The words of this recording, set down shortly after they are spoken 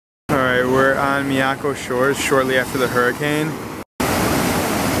Alright, we're on Miyako shores shortly after the hurricane.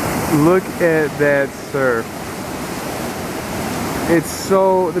 Look at that surf. It's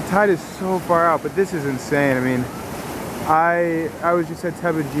so, the tide is so far out, but this is insane. I mean, I was just at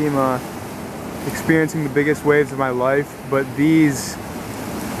Tebejima experiencing the biggest waves of my life, but these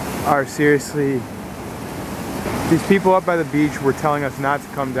are seriously, these people up by the beach were telling us not to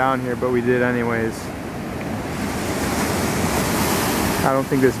come down here, but we did anyways. I don't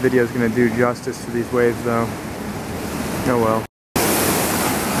think this video is going to do justice to these waves though. Oh well.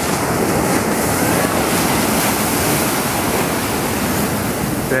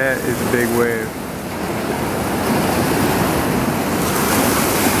 That is a big wave.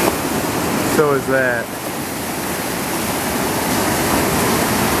 So is that.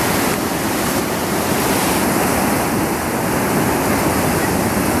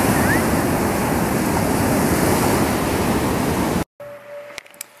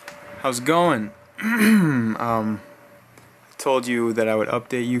 How's it going? I told you that I would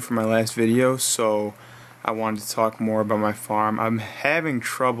update you for my last video, so I wanted to talk more about my farm. I'm having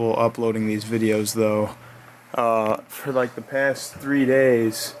trouble uploading these videos though. For like the past 3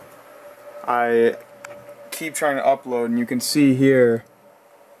 days, I keep trying to upload, and you can see here,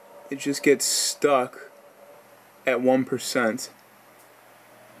 it just gets stuck at 1%.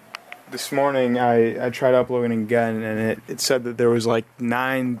 This morning I tried uploading again, and it said that there was like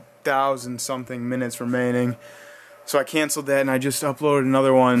 9,000 something minutes remaining. So I canceled that and I just uploaded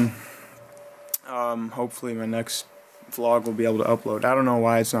another one. Hopefully my next vlog will be able to upload. I don't know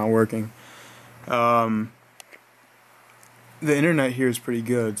why it's not working. The internet here is pretty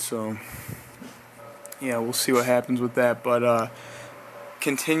good, so yeah, we'll see what happens with that. But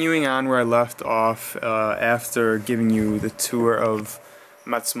continuing on where I left off, after giving you the tour of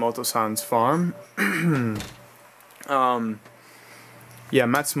Matsumoto-san's farm. Yeah,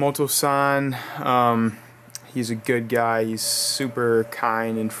 Matsumoto-san, he's a good guy. He's super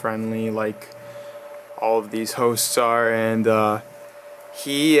kind and friendly, like all of these hosts are, and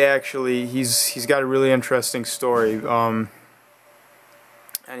he's got a really interesting story.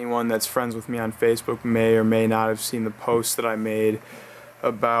 Anyone that's friends with me on Facebook may or may not have seen the post that I made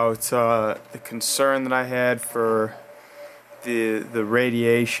about the concern that I had for the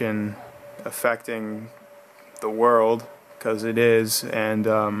radiation affecting the world, because it is, and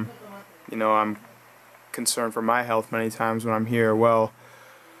you know, I'm concerned for my health many times when I'm here. Well,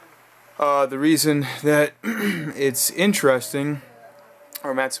 the reason that it's interesting,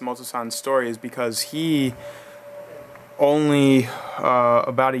 or Matsumoto-san's story, is because he only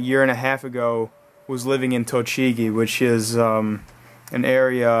about 1.5 years ago was living in Tochigi, which is an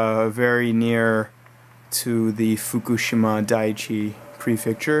area very near to the Fukushima Daiichi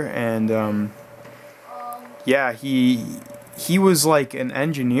prefecture, and yeah, he was like an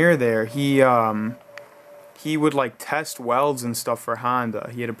engineer there. He would like test welds and stuff for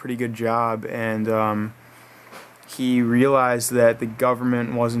Honda. He had a pretty good job, and he realized that the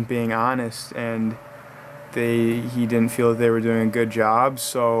government wasn't being honest, and he didn't feel that they were doing a good job.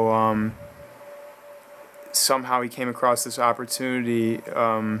 So somehow he came across this opportunity.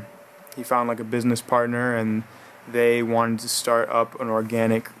 He found like a business partner, and they wanted to start up an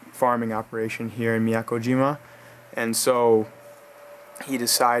organic farming operation here in Miyakojima, and so he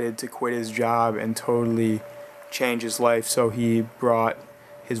decided to quit his job and totally change his life. So he brought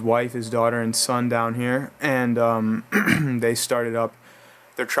his wife, his daughter, and son down here, and they started up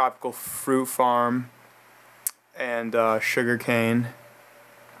their tropical fruit farm and sugar cane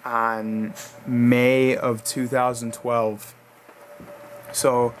on May of 2012.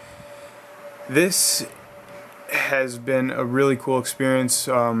 So this has been a really cool experience,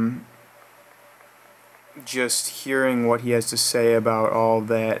 just hearing what he has to say about all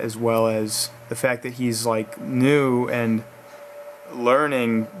that, as well as the fact that he's like new and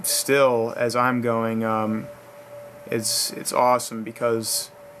learning still as I'm going. It's awesome,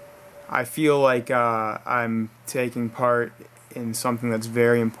 because I feel like I'm taking part in something that's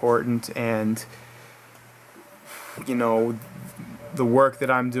very important, and you know, the work that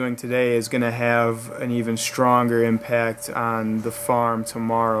I'm doing today is going to have an even stronger impact on the farm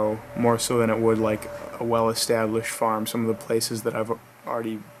tomorrow, more so than it would like a well-established farm, some of the places that I've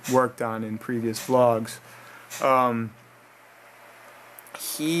already worked on in previous vlogs.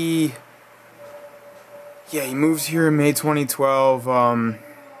 He moved here in May 2012,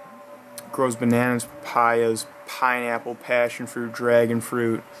 grows bananas, papayas, pineapple, passion fruit, dragon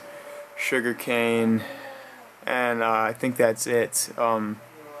fruit, sugar cane, and I think that's it.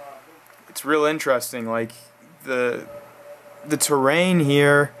 It's real interesting, like the terrain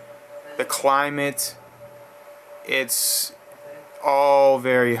here, the climate. It's all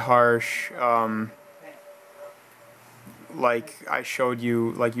very harsh. Like I showed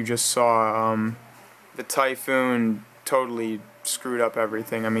you, like you just saw, the typhoon totally screwed up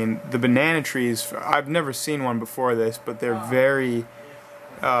everything. I mean, the banana trees, I've never seen one before this, but they're very,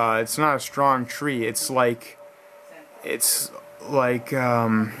 it's not a strong tree. It's like, I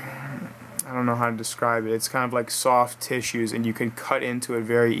don't know how to describe it. It's kind of like soft tissues, and you can cut into it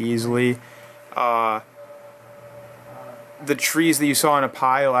very easily. The trees that you saw in a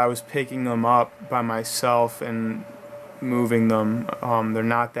pile, I was picking them up by myself and moving them. They're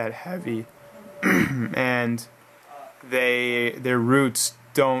not that heavy, and their roots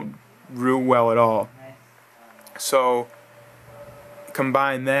don't root well at all. So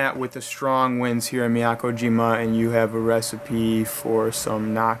combine that with the strong winds here in Miyako-jima, and you have a recipe for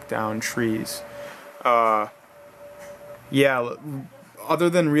some knockdown trees. Yeah, other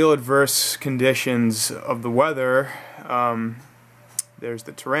than real adverse conditions of the weather, there's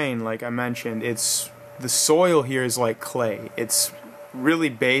the terrain. Like I mentioned, the soil here is like clay. It's really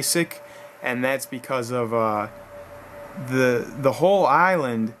basic, and that's because of the whole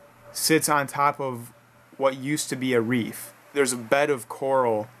island sits on top of what used to be a reef. There's a bed of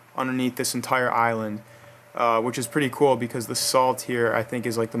coral underneath this entire island, which is pretty cool because the salt here, I think,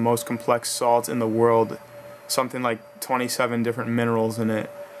 is like the most complex salt in the world. Something like 27 different minerals in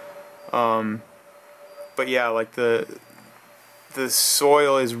it. But yeah, like the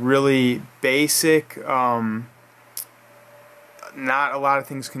soil is really basic. Not a lot of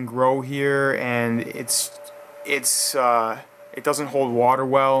things can grow here, and it doesn't hold water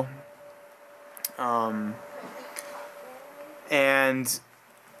well. And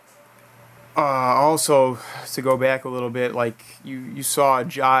also, to go back a little bit, like you saw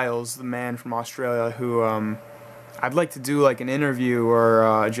Giles, the man from Australia, who I'd like to do like an interview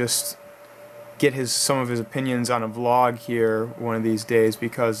or just get some of his opinions on a vlog here one of these days,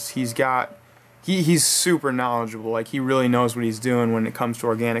 because he's super knowledgeable. Like, he really knows what he's doing when it comes to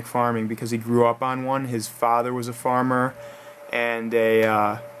organic farming, because he grew up on one. His father was a farmer and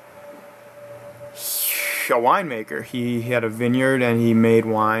a winemaker. He had a vineyard and he made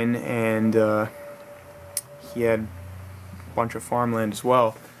wine, and he had a bunch of farmland as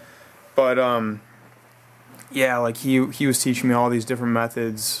well. But yeah, like he was teaching me all these different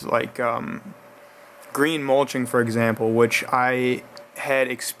methods, like green mulching, for example, which I had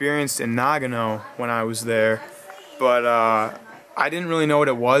experienced in Nagano when I was there, but I didn't really know what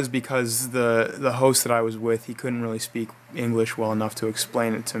it was because the host that I was with, he couldn't really speak English well enough to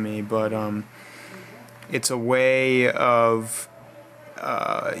explain it to me. But it's a way of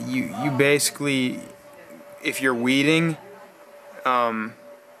you basically, if you're weeding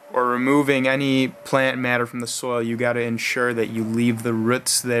or removing any plant matter from the soil, you got to ensure that you leave the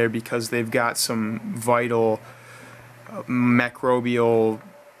roots there, because they've got some vital microbial,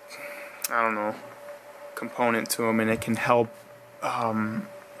 I don't know, component to them, and it can help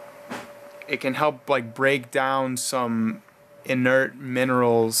like break down some inert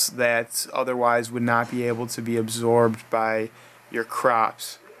minerals that otherwise would not be able to be absorbed by your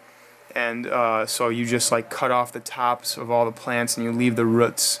crops. And so you just like cut off the tops of all the plants and you leave the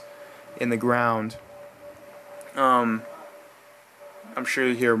roots in the ground. I'm sure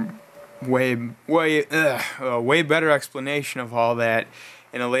you'll hear way better explanation of all that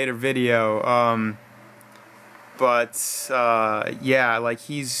in a later video. But yeah, like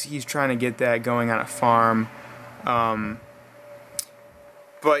he's trying to get that going on a farm.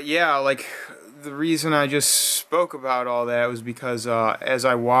 But yeah, like the reason I just spoke about all that was because as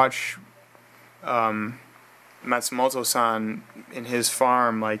I watch Matsumoto-san in his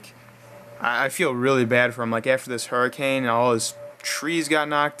farm, like I feel really bad for him. Like after this hurricane, all his trees got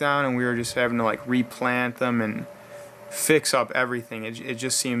knocked down, and we were just having to like replant them and fix up everything. It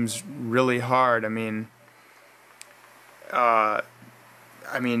just seems really hard. I mean,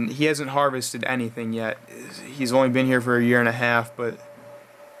 he hasn't harvested anything yet. He's only been here for a year and a half, but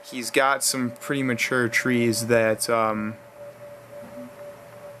he's got some pretty mature trees that,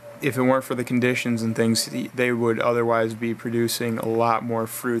 if it weren't for the conditions and things, they would otherwise be producing a lot more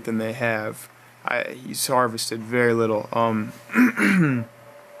fruit than they have. He's harvested very little.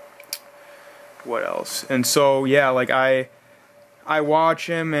 What else? And so yeah, like I watch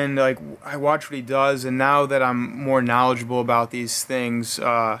him, and like I watch what he does, and now that I'm more knowledgeable about these things,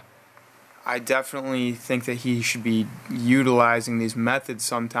 I definitely think that he should be utilizing these methods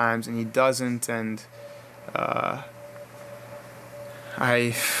sometimes, and he doesn't. And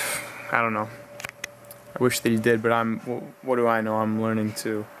I don't know. I wish that he did, but what do I know? I'm learning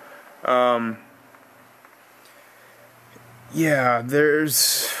too. Yeah,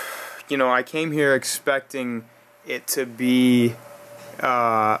 I came here expecting it to be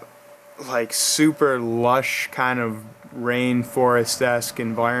like super lush kind of rainforest-esque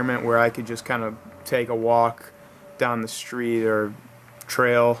environment where I could just kind of take a walk down the street or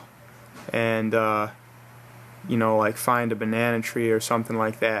trail and you know, like find a banana tree or something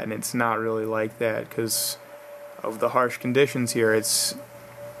like that, and it's not really like that because of the harsh conditions here.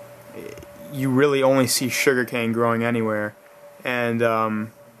 You really only see sugarcane growing anywhere, and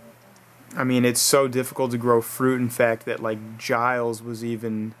I mean, it's so difficult to grow fruit, in fact, that like Giles was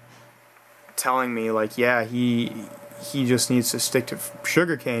even telling me, like, yeah, he just needs to stick to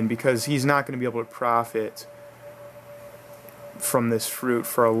sugarcane because he's not going to be able to profit from this fruit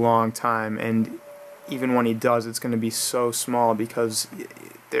for a long time, and even when he does, it's going to be so small because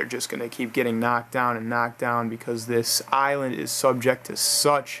they're just going to keep getting knocked down and knocked down because this island is subject to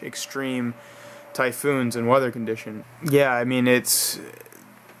such extreme typhoons and weather conditions. Yeah, I mean, it's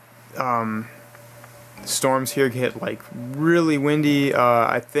storms here get like really windy.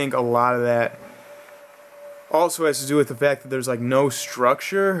 I think a lot of that also has to do with the fact that there's like no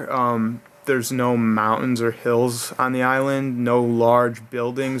structure. There's no mountains or hills on the island, no large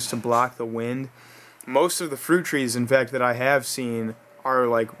buildings to block the wind. Most of the fruit trees, in fact, that I have seen are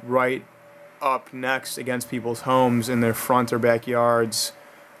like right up next against people's homes in their front or backyards,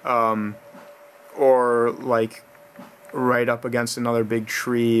 or like right up against another big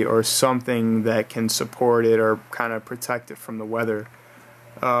tree or something that can support it or kind of protect it from the weather.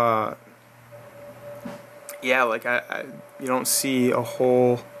 Yeah, like you don't see a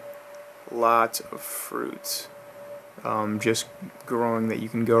whole lot of fruits just growing that you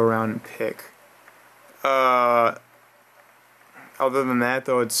can go around and pick. Other than that,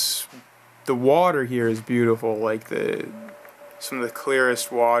 though, the water here is beautiful. Like some of the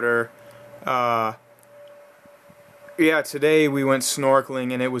clearest water. Yeah, today we went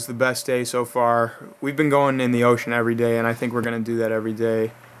snorkeling and it was the best day so far. We've been going in the ocean every day, and I think we're gonna do that every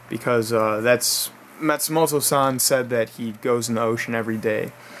day because Matsumoto-san said that he goes in the ocean every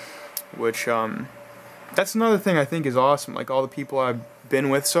day, which that's another thing I think is awesome. Like all the people I've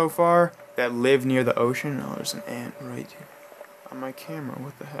been with so far that live near the ocean. Oh, there's an ant right here on my camera.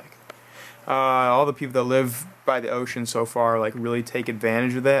 What the heck? All the people that live by the ocean so far like really take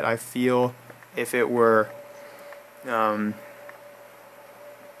advantage of that. I feel if it were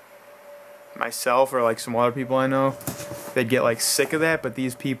myself or like some other people I know, they'd get like sick of that, but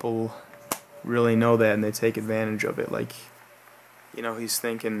these people really know that and they take advantage of it. Like, you know, he's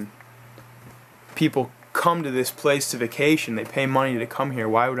thinking people come to this place to vacation, they pay money to come here,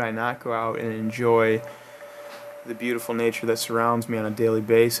 why would I not go out and enjoy the beautiful nature that surrounds me on a daily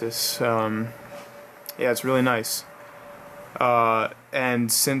basis? Yeah, it's really nice.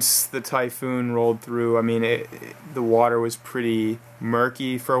 And since the typhoon rolled through, I mean, the water was pretty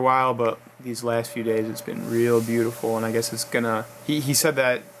murky for a while, but these last few days it's been real beautiful, and I guess it's gonna. He said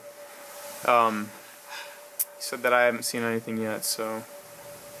that. He said that I haven't seen anything yet, so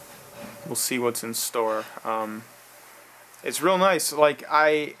we'll see what's in store. It's real nice. Like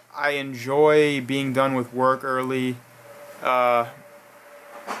I enjoy being done with work early.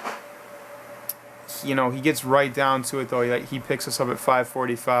 You know, he gets right down to it though. He picks us up at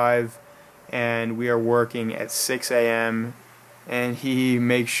 5:45 and we are working at 6 a.m. and he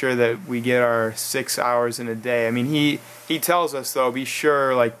makes sure that we get our 6 hours in a day. I mean, he tells us though, be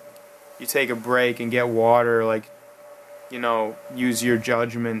sure like you take a break and get water, like, you know, use your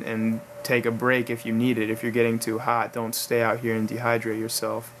judgment and take a break if you need it. If you're getting too hot, don't stay out here and dehydrate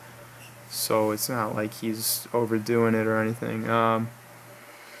yourself. So it's not like he's overdoing it or anything.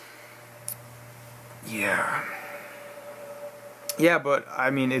 Yeah, but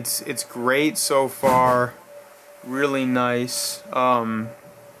I mean, it's great so far. Really nice. And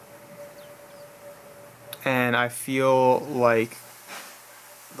I feel like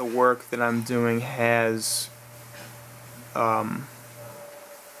the work that I'm doing has some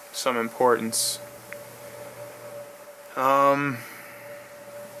importance. What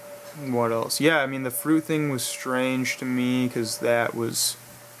else? Yeah, I mean, the fruit thing was strange to me because that was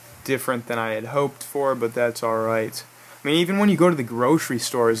different than I had hoped for, but that's alright. I mean, even when you go to the grocery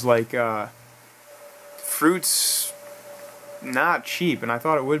stores, like, fruit's not cheap, and I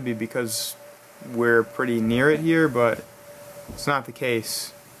thought it would be because we're pretty near it here, but it's not the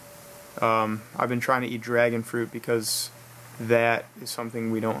case. I've been trying to eat dragon fruit because that is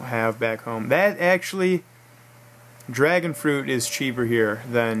something we don't have back home. That actually, dragon fruit is cheaper here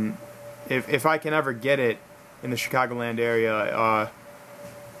than, if I can ever get it in the Chicagoland area,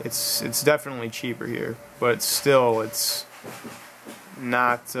 it's definitely cheaper here, but still it's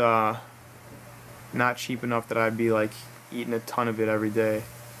not cheap enough that I'd be like eating a ton of it every day.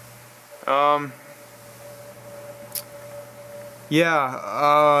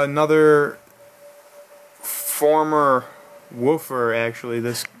 Yeah, another former woofer, actually,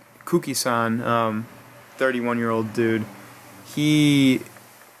 this Kuki-san, 31-year-old dude. He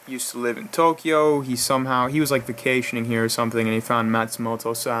used to live in Tokyo. He was like vacationing here or something, and he found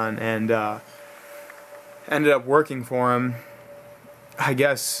Matsumoto-san and ended up working for him. I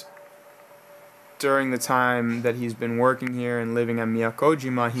guess during the time that he's been working here and living at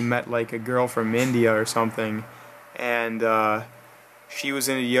Miyako, he met like a girl from India or something, and she was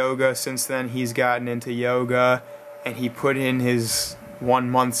into yoga. Since then, he's gotten into yoga, and he put in his 1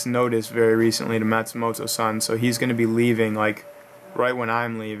 month's notice very recently to Matsumoto-san, so he's going to be leaving like right when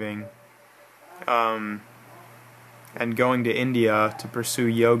I'm leaving, and going to India to pursue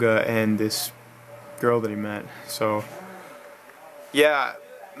yoga and this girl that he met. So yeah,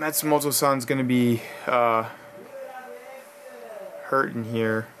 Matsumoto-san's going to be hurting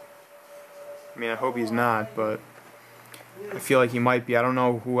here. I mean, I hope he's not, but I feel like he might be. I don't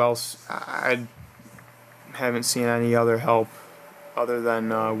know who else. I haven't seen any other help other than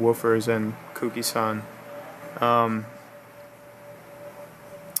woofers and Kuki-san.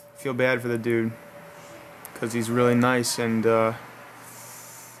 Feel bad for the dude because he's really nice, and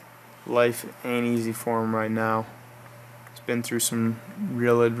life ain't easy for him right now. He's been through some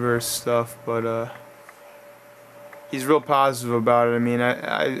real adverse stuff, but he's real positive about it. I mean,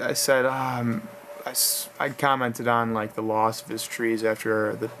 I said I commented on like the loss of his trees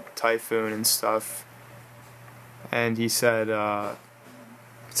after the typhoon and stuff, and he said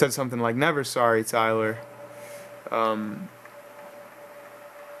something like, "Never sorry, Tyler."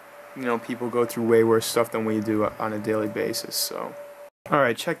 You know, people go through way worse stuff than we do on a daily basis. So,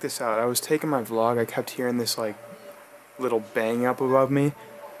 alright, check this out. I was taking my vlog, I kept hearing this like little bang up above me.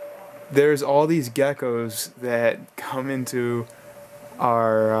 There's all these geckos that come into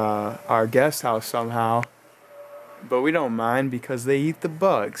our guest house somehow, but we don't mind because they eat the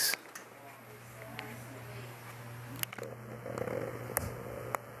bugs.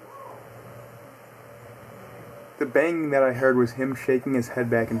 The banging that I heard was him shaking his head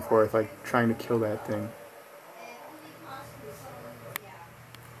back and forth, like trying to kill that thing.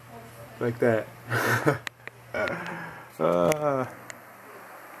 Like that.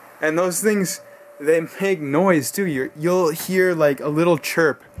 And those things, they make noise too. You'll hear like a little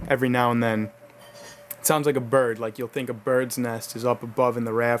chirp every now and then. It sounds like a bird, like you'll think a bird's nest is up above in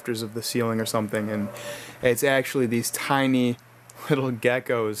the rafters of the ceiling or something, and it's actually these tiny little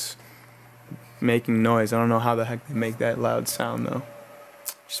geckos making noise. I don't know how the heck they make that loud sound though.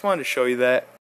 Just wanted to show you that.